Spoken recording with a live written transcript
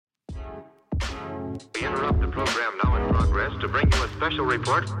We interrupt the program now in progress to bring you a special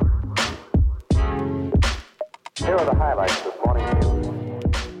report. Here are the highlights this morning's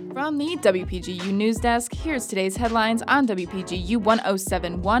news. From the WPGU News Desk, here's today's headlines on WPGU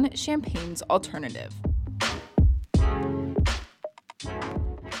 1071, Champaign's Alternative.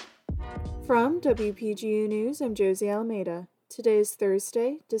 From WPGU News, I'm Josie Almeida. Today is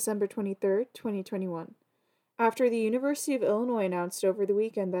Thursday, December 23rd, 2021. After the University of Illinois announced over the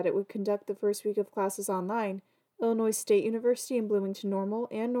weekend that it would conduct the first week of classes online, Illinois State University in Bloomington-Normal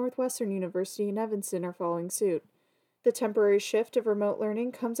and Northwestern University in Evanston are following suit. The temporary shift of remote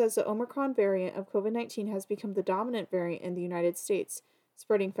learning comes as the Omicron variant of COVID-19 has become the dominant variant in the United States,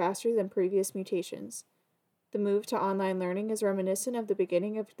 spreading faster than previous mutations. The move to online learning is reminiscent of the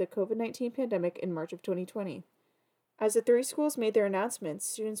beginning of the COVID-19 pandemic in March of 2020. As the three schools made their announcements,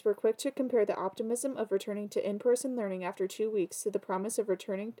 students were quick to compare the optimism of returning to in-person learning after 2 weeks to the promise of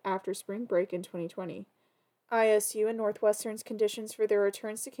returning after spring break in 2020. ISU and Northwestern's conditions for their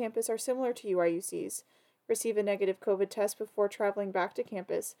returns to campus are similar to UIUC's: receive a negative COVID test before traveling back to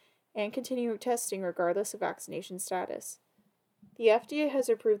campus, and continue testing regardless of vaccination status. The FDA has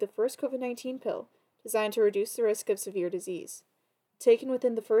approved the first COVID-19 pill, designed to reduce the risk of severe disease. Taken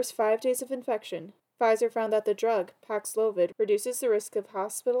within the first 5 days of infection, Pfizer found that the drug, Paxlovid, reduces the risk of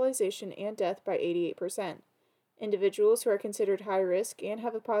hospitalization and death by 88%. Individuals who are considered high risk and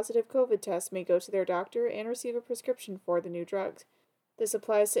have a positive COVID test may go to their doctor and receive a prescription for the new drugs. This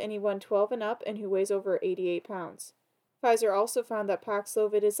applies to anyone 12 and up and who weighs over 88 pounds. Pfizer also found that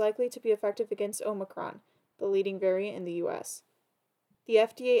Paxlovid is likely to be effective against Omicron, the leading variant in the U.S. The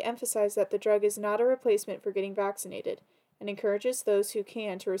FDA emphasized that the drug is not a replacement for getting vaccinated, and encourages those who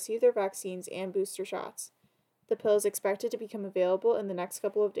can to receive their vaccines and booster shots. The pill is expected to become available in the next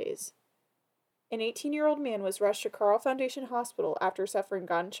couple of days. An 18-year-old man was rushed to Carle Foundation Hospital after suffering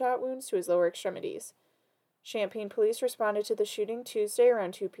gunshot wounds to his lower extremities. Champaign police responded to the shooting Tuesday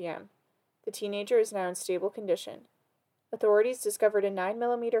around 2 p.m. The teenager is now in stable condition. Authorities discovered a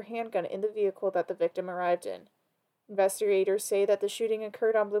 9mm handgun in the vehicle that the victim arrived in. Investigators say that the shooting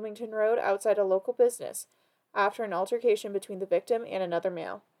occurred on Bloomington Road outside a local business, after an altercation between the victim and another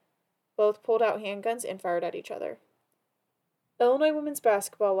male. Both pulled out handguns and fired at each other. Illinois women's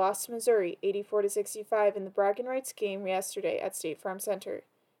basketball lost to Missouri 84-65 in the bragging rights game yesterday at State Farm Center.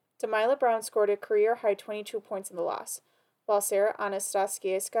 Delilah Brown scored a career-high 22 points in the loss, while Sarah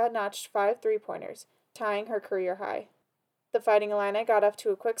Anastasiewska notched 5 3-pointers, tying her career high. The Fighting Illini got off to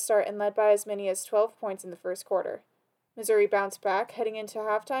a quick start and led by as many as 12 points in the first quarter. Missouri bounced back, heading into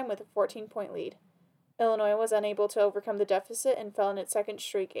halftime with a 14-point lead. Illinois was unable to overcome the deficit and fell in its second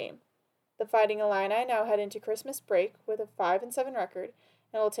straight game. The Fighting Illini now head into Christmas break with a 5-7 record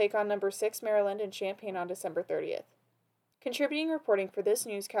and will take on number 6 Maryland in Champaign on December 30th. Contributing reporting for this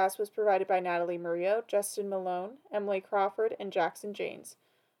newscast was provided by Natalie Murillo, Justin Malone, Emily Crawford, and Jackson Janes.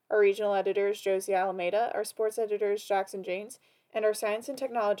 Our regional editor is Josie Almeida, our sports editor is Jackson Janes, and our science and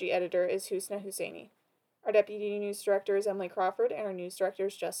technology editor is Husna Husseini. Our deputy news director is Emily Crawford, and our news director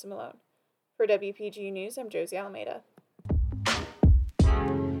is Justin Malone. For WPGU News, I'm Josie Almeida.